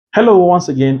Hello once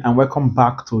again and welcome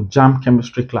back to JAMB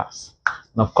chemistry class.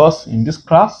 And of course, in this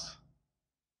class,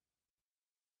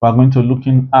 we're going to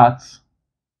looking at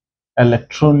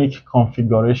electronic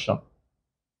configuration.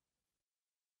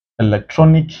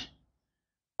 Electronic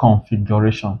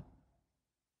configuration.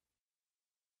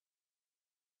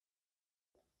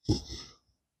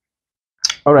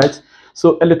 All right,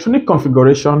 so electronic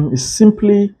configuration is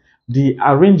simply the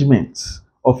arrangement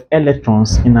of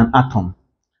electrons in an atom.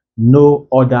 No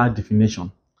other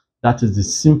definition. That is the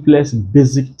simplest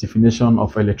basic definition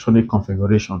of electronic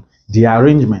configuration. The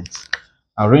arrangement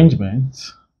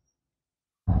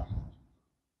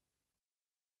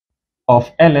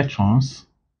of electrons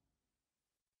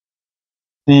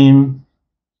in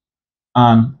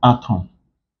an atom.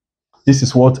 This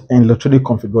is what electronic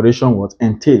configuration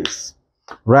entails.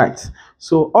 Right.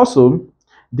 So also,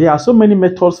 there are so many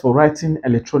methods for writing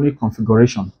electronic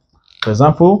configuration. For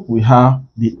example, we have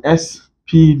the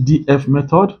SPDF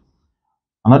method.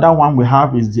 Another one we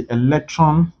have is the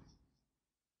electron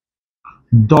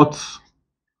dot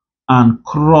and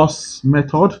cross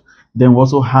method. Then we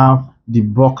also have the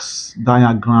box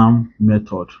diagram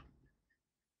method.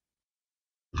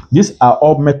 These are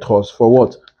all methods for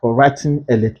what? For writing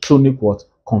electronic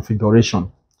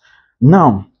configuration.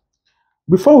 Now,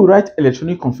 before we write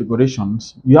electronic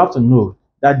configurations, you have to know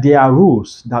that there are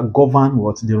rules that govern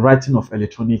the writing of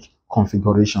electronic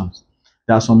configurations.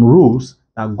 There are some rules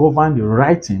that govern the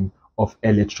writing of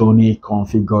electronic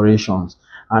configurations.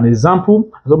 An example,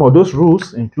 some of those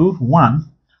rules include: one,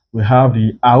 we have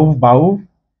the Aufbau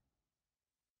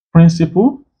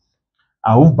Principle.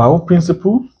 Aufbau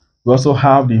Principle. We also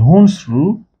have the Hund's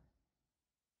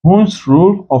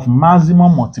rule of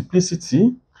maximum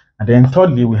multiplicity. And then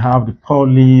thirdly, we have the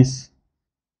Pauli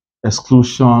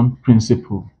Exclusion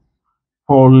Principle.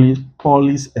 Pauli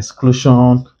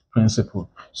Exclusion Principle.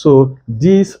 So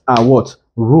these are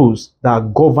rules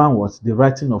that govern the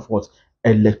writing of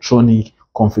electronic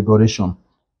configuration.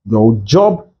 Your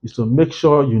job is to make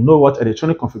sure you know what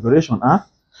electronic configuration are.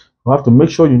 You have to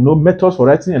make sure you know methods for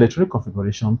writing electronic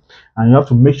configuration, and you have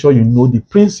to make sure you know the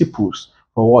principles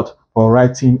for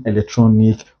writing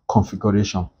electronic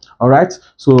configuration. All right.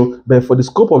 So, but for the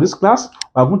scope of this class,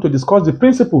 we are going to discuss the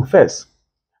principle first.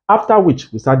 After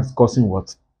which we start discussing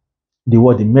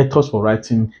the methods for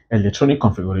writing electronic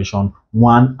configuration,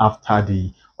 one after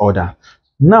the other.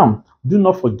 Now, do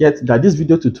not forget that this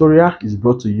video tutorial is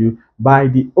brought to you by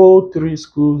the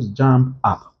O3SCHOOLS JAMB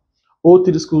app.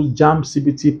 O3SCHOOLS JAMB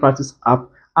CBT practice app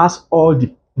has all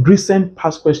the recent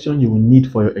past questions you will need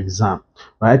for your exam,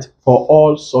 right? For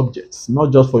all subjects,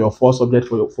 not just for your four subjects,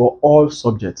 for all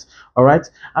subjects. All right.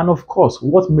 And of course,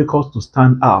 what makes us to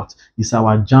stand out is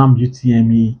our JAMB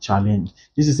UTME challenge.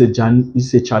 This is a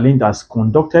challenge that's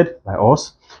conducted by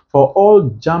us for all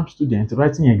JAMB students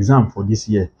writing exam for this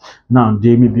year. Now,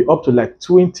 there may be up to like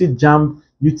 20 JAMB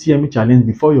UTME challenge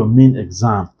before your main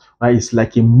exam. Right? It's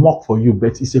like a mock for you,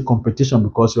 but it's a competition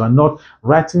because you are not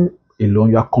writing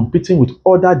alone, you are competing with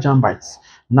other JAMBites.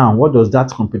 Now, what does that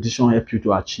competition help you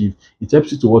to achieve? It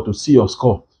helps you to see your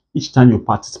score each time you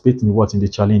participate in the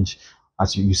challenge.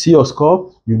 As you see your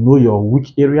score, you know your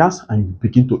weak areas and you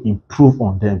begin to improve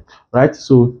on them, right?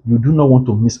 So you do not want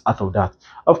to miss out of that.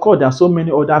 Of course, there are so many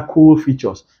other cool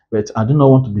features, but I do not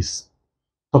want to be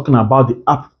talking about the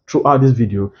app throughout this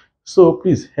video. So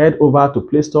please head over to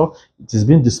Play Store. It is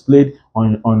being displayed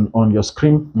on your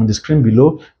screen, on the screen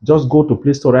below. Just go to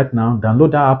Play Store right now,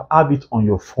 download that app, have it on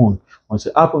your phone. Once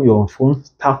you have it on your phone,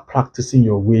 start practicing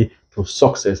your way to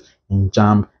success in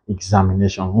JAMB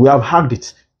examination. We have hacked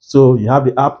it. So you have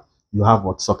the app, you have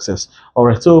success. All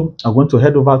right, so I'm going to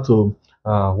head over to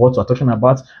what we're talking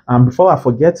about. And before I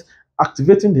forget,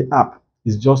 activating the app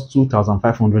is just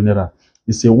 2,500 naira.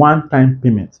 It's a one-time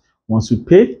payment. Once you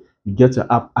pay, you get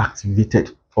your app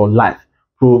activated for life,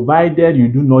 provided you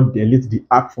do not delete the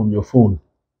app from your phone.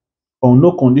 On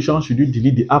no condition should you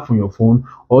delete the app from your phone,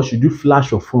 or should you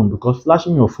flash your phone, because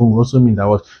flashing your phone also means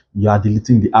that you are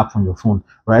deleting the app from your phone,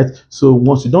 right? So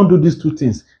once you don't do these two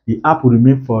things, the app will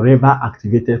remain forever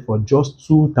activated for just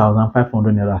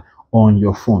 2,500 naira on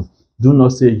your phone. Do not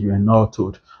say you are not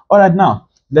told. All right, now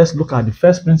let's look at the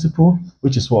first principle,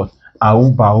 which is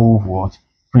Aufbau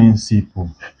Principle.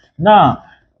 Now,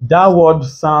 that word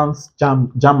sounds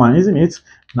German, isn't it?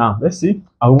 Now, let's see.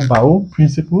 Aufbau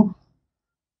Principle.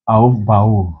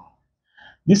 Aufbau.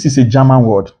 This is a German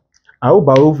word.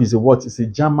 Aufbau is a word. It's a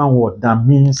German word that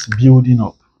means building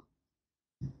up.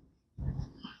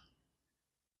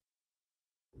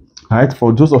 Right?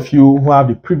 For those of you who have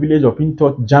the privilege of being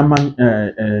taught German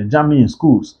in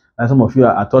schools, and some of you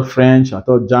are taught French, are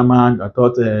taught German, are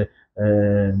taught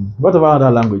whatever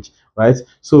other language. right?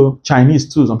 So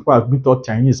Chinese too, some people have been taught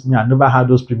Chinese. Me, I never had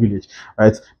those privilege,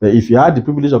 right? But if you had the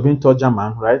privilege of being taught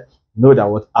German, right, know that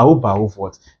what Aufbau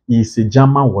what is a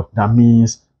German word that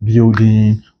means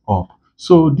building up.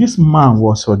 So this man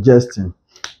was suggesting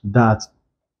that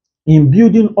in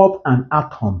building up an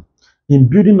atom,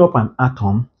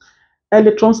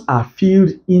 electrons are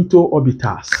filled into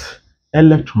orbitals.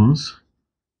 Electrons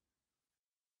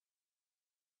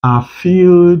are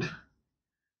filled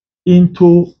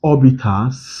into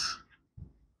orbitals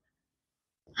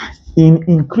in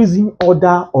increasing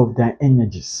order of their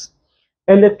energies.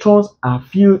 Electrons are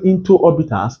filled into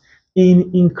orbitals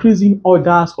in increasing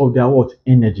orders of their what?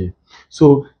 Energy.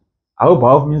 So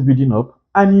Aufbau means building up,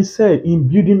 and he said in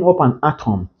building up an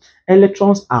atom,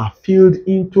 electrons are filled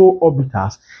into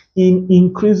orbitals in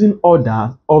increasing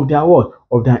order of their what?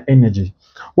 Of their energy.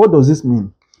 What does this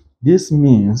mean? This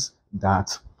means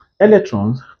that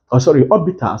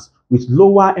orbitals with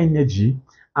lower energy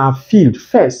are filled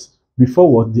first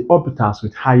before what? The orbitals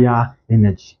with higher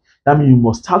energy. That means you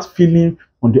must start filling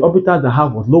on the orbitals that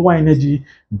have what? Lower energy,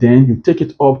 then you take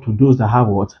it up to those that have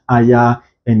what? Higher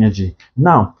energy.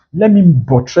 Now, let me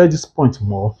buttress this point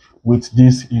more with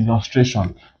this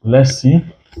illustration. Let's see.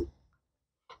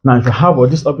 Now, if you have what?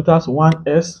 These orbitals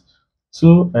 1s,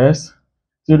 2s,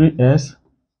 3s,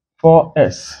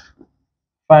 4s,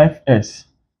 5s,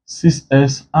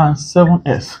 6s, and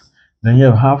 7s. Then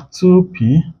you have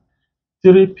 2p,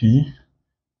 3p,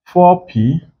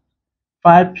 4p,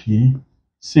 5p,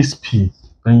 6p.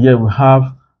 Then here we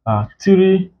have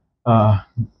 3d,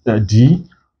 4d,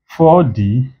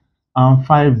 and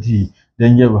 5d.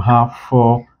 Then here we have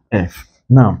 4f.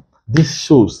 Now, this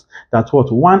shows that what?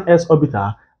 1s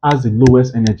orbital has the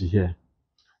lowest energy here.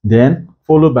 Then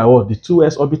followed by what? The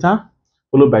 2s orbital,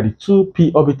 followed by the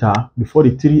 2p orbital before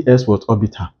the 3s what?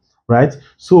 Orbital, right?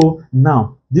 So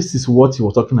now this is what he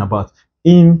was talking about.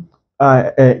 In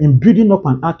building up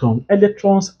an atom,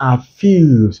 electrons are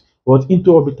filled what?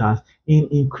 Into orbitals in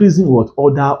increasing what?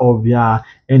 Order of their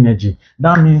energy.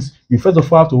 That means you first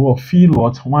of all have to what? Fill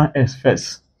what? 1s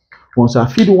first. Once you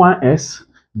have filled 1s,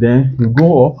 then you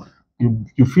go up,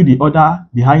 you fill the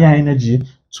higher energy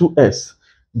 2s.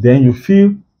 Then you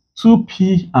fill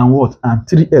 2p and what? And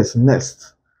 3s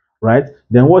next, right?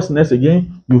 Then what's next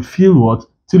again? You fill what?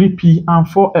 3p and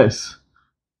 4s.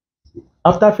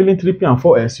 After filling 3p and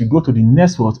 4s, you go to the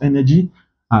next what? Energy,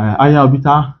 higher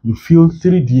orbital, you fill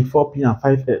 3d, 4p, and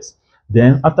 5s.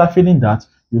 Then after filling that,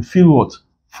 you fill what?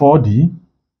 4d,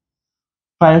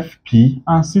 5p,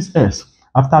 and 6s.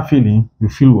 After filling, you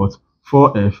fill what?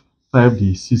 4f,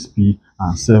 5d, 6p,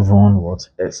 and 7 what?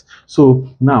 S. So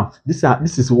now this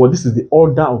is the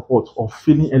order of what? Of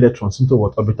filling electrons into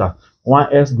what? Orbital.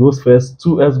 1s goes first,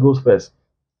 2s goes first,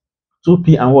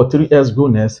 2p and what? 3s go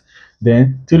next,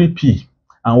 then 3p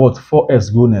and what?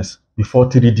 4s go next before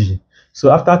 3d. So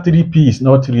after 3p is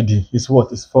not 3d, it's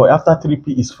what? It's 4. After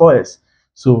 3p is 4s.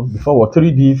 So before what?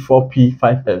 3d, 4p,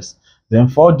 5s. Then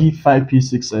 4d, 5p,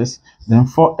 6s. Then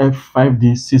 4f,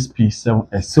 5d, 6p,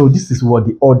 7s. So this is what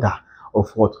the order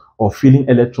of what? Of filling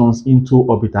electrons into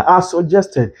orbital as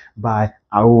suggested by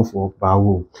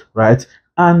Aufbau, right?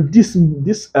 And this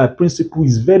principle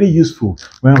is very useful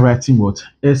when writing what?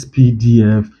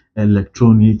 SPDF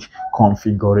electronic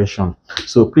configuration.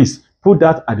 So please put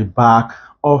that at the back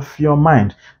of your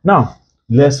mind. Now,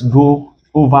 let's go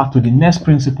over to the next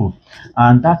principle,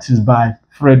 and that is by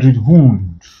Friedrich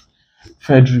Hund.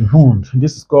 Friedrich Hund.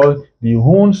 This is called the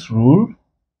Hund's rule.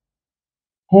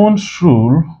 Hund's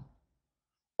rule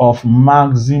of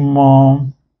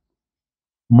maximum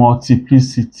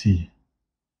multiplicity.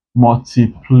 Now,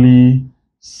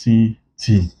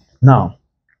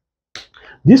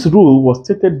 this rule was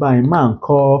stated by a man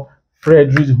called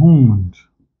Friedrich Hund.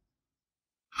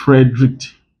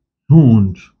 Friedrich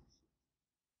Hund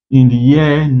in the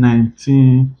year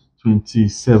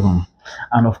 1927.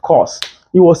 And of course,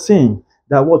 he was saying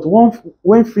that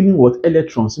when filling what?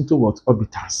 Electrons into what?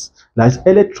 Orbitals. Like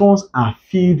electrons are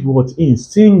filled what? In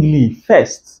singly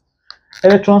first.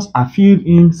 Electrons are filled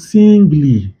in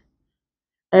singly.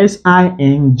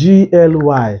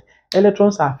 S-I-N-G-L-Y.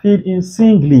 Electrons are filled in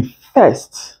singly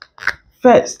first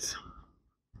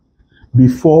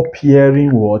before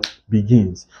pairing what?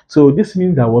 Begins. So this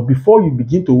means that what? Before you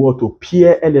begin to what? To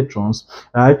pair electrons,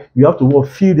 right? You have to what?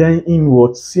 Fill them in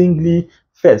what? Singly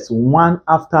first, one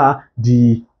after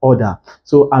the other.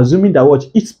 So assuming that what?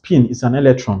 Each spin is an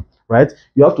electron, right?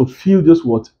 You have to fill this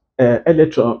what?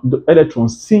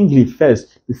 Electrons singly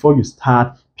first before you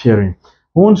start pairing.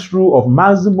 Hund's rule of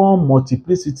maximum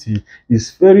multiplicity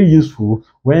is very useful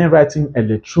when writing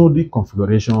electronic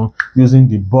configuration using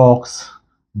the box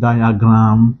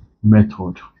diagram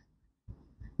method.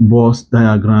 Bus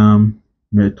diagram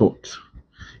method.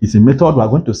 It's a method we are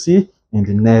going to see in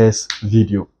the next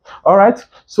video. All right,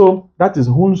 so that is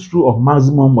Hund's rule of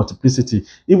maximum multiplicity.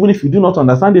 Even if you do not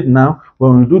understand it now,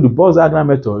 when we do the bus diagram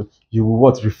method, you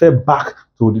will refer back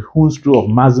to the Hund's rule of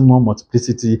maximum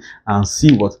multiplicity and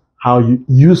see how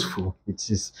useful it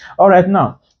is. All right,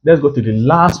 now let's go to the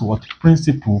last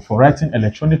principle for writing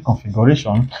electronic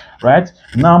configuration. Right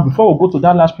now, before we go to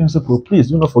that last principle, please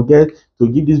do not forget to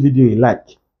give this video a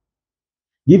like.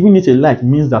 Giving it a like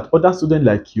means that other students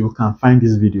like you can find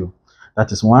this video.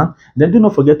 That is one. Then do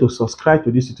not forget to subscribe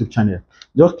to this YouTube channel.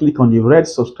 Just click on the red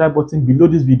subscribe button below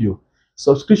this video.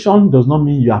 Subscription does not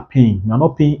mean you are paying. You are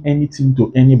not paying anything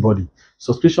to anybody.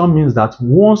 Subscription means that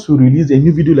once we release a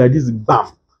new video like this, bam,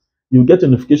 you get a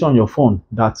notification on your phone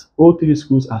that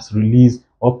O3SCHOOLS has released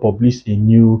or published a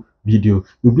new video.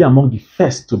 You'll be among the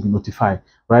first to be notified,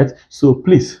 right? So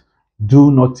please,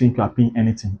 do not think you are paying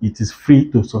anything. It is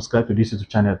free to subscribe to this YouTube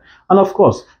channel. And of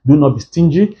course, do not be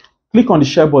stingy. Click on the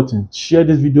share button. Share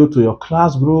this video to your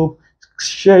class group.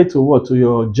 Share it to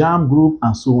your JAMB group,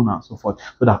 and so on and so forth,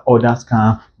 so that others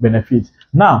can benefit.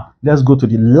 Now, let's go to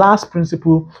the last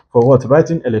principle for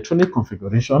writing electronic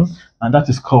configuration, and that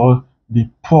is called the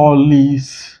Pauli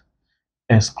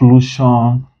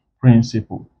Exclusion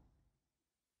Principle.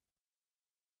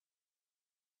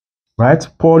 Right,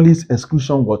 Pauli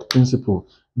Exclusion Principle.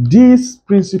 This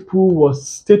principle was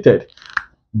stated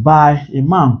by a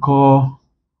man called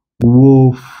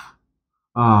Wolfgang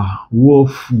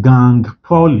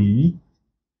Pauli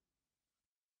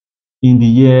in the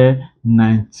year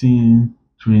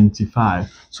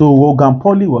 1925. So Wolfgang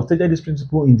Pauli was stated this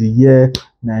principle in the year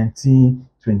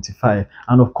 1925.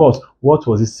 And of course, what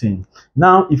was he saying?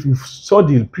 Now, if you saw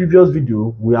the previous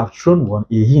video, we have shown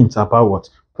a hint about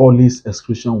Pauli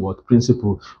Exclusion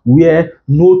Principle, where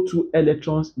no two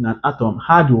electrons in an atom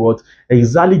had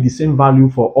exactly the same value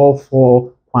for all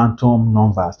four quantum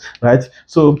numbers, right?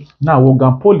 So now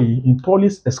Wolfgang Pauli, in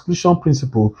Pauli's Exclusion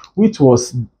Principle, which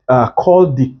was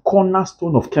called the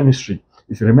cornerstone of chemistry.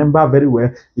 If you remember very well,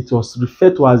 it was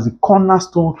referred to as the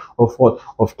cornerstone of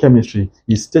of chemistry.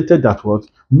 He stated that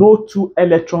no two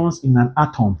electrons in an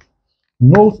atom,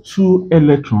 no two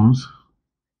electrons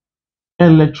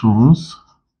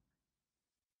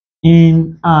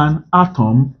in an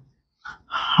atom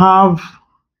have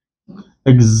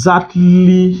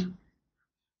exactly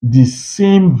the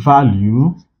same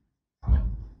value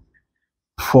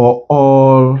for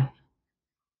all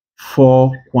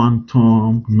four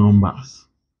quantum numbers.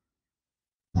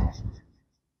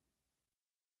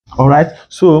 All right,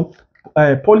 so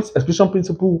Pauli's Exclusion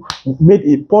Principle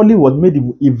Pauli made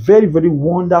a very, very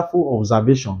wonderful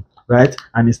observation, right?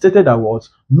 And he stated that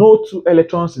no two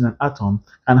electrons in an atom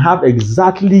can have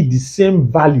exactly the same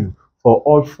value for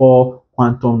all four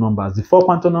quantum numbers. The four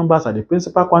quantum numbers are the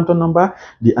principal quantum number,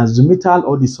 the azimuthal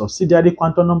or the subsidiary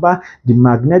quantum number, the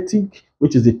magnetic,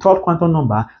 which is the third quantum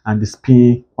number, and the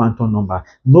spin quantum number.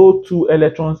 No two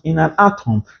electrons in an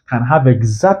atom can have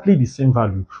exactly the same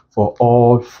value for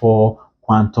all four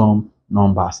quantum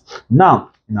numbers.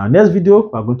 Now, in our next video,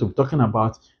 we are going to be talking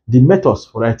about the methods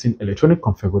for writing electronic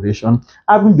configuration,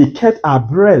 having been kept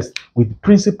abreast with the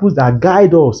principles that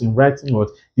guide us in writing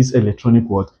this electronic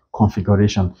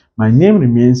configuration. My name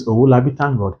remains Owolabi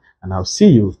Thank God, and I'll see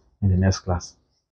you in the next class.